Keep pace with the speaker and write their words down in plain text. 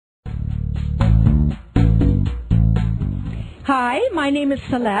Hi, my name is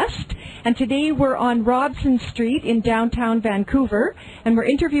Celeste, and today we're on Robson Street in downtown Vancouver, and we're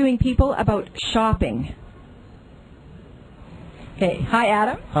interviewing people about shopping. Okay, hi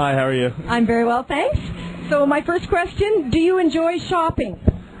Adam. Hi, how are you? I'm very well, thanks. So my first question, do you enjoy shopping?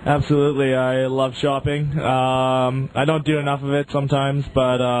 Absolutely, I love shopping. I don't do enough of it sometimes,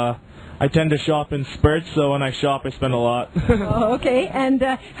 but I tend to shop in spurts, so when I shop I spend a lot. Oh, okay, and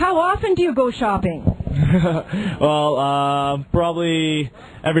how often do you go shopping? Well, probably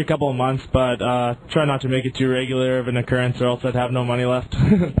every couple of months, but try not to make it too regular of an occurrence or else I'd have no money left.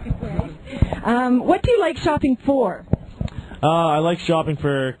 What do you like shopping for? I like shopping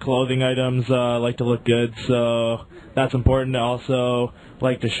for clothing items. I like to look good, so that's important. I also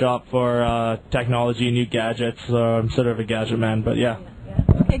like to shop for technology, new gadgets. So I'm sort of a gadget man, but yeah.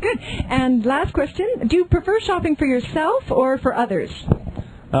 Okay, good. And last question, do you prefer shopping for yourself or for others?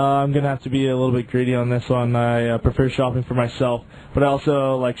 I'm going to have to be a little bit greedy on this one. I prefer shopping for myself, but I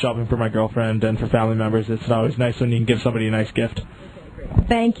also like shopping for my girlfriend and for family members. It's always nice when you can give somebody a nice gift.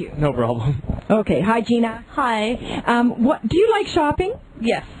 Thank you. No problem. Okay, hi Gina. Hi. What do you like shopping?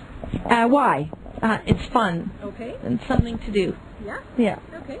 Yes. Why? It's fun. Okay. And something to do. Yeah? Yeah.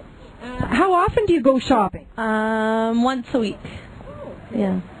 Okay. How often do you go shopping? Once a week. Oh, okay.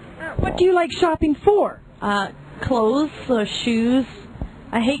 Yeah. What do you like shopping for? Clothes or shoes.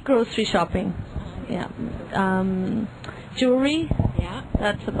 I hate grocery shopping. Yeah. Jewelry. Yeah.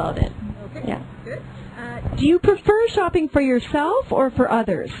 That's about it. Okay. Yeah. Good. Do you prefer shopping for yourself or for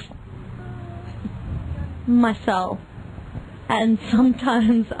others? Myself. And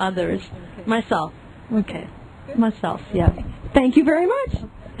sometimes others. Okay. Myself. Okay. Myself, yeah. Thank you very much.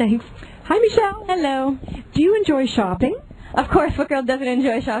 Thanks. Hi, Michelle. Hello. Do you enjoy shopping? Of course, what girl doesn't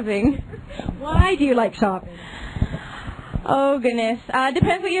enjoy shopping? Why do you like shopping? Oh, goodness.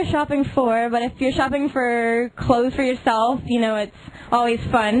 Depends what you're shopping for, but if you're shopping for clothes for yourself, it's always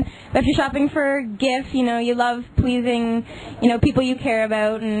fun. But if you're shopping for gifts, you love pleasing, people you care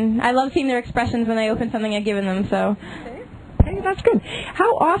about, and I love seeing their expressions when they open something I've given them, so. Okay, that's good.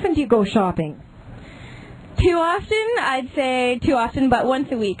 How often do you go shopping? Too often? I'd say too often, but once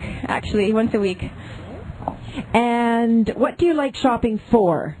a week, actually, once a week. And what do you like shopping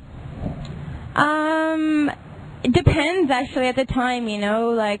for? It depends, actually, at the time,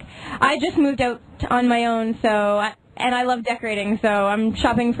 I just moved out on my own, and I love decorating, so I'm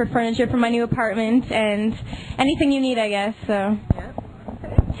shopping for furniture for my new apartment and anything you need, I guess, so. Yeah.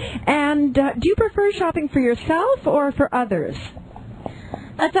 Okay. And do you prefer shopping for yourself or for others?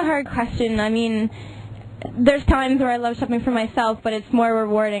 That's a hard question. I mean, there's times where I love shopping for myself, but it's more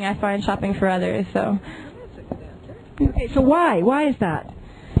rewarding, I find, shopping for others, so. Okay, so why? Why is that?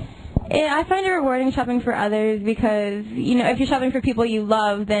 I find it rewarding shopping for others because, if you're shopping for people you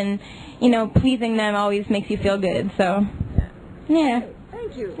love, then, pleasing them always makes you feel good. So, yeah.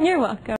 Thank you. You're welcome.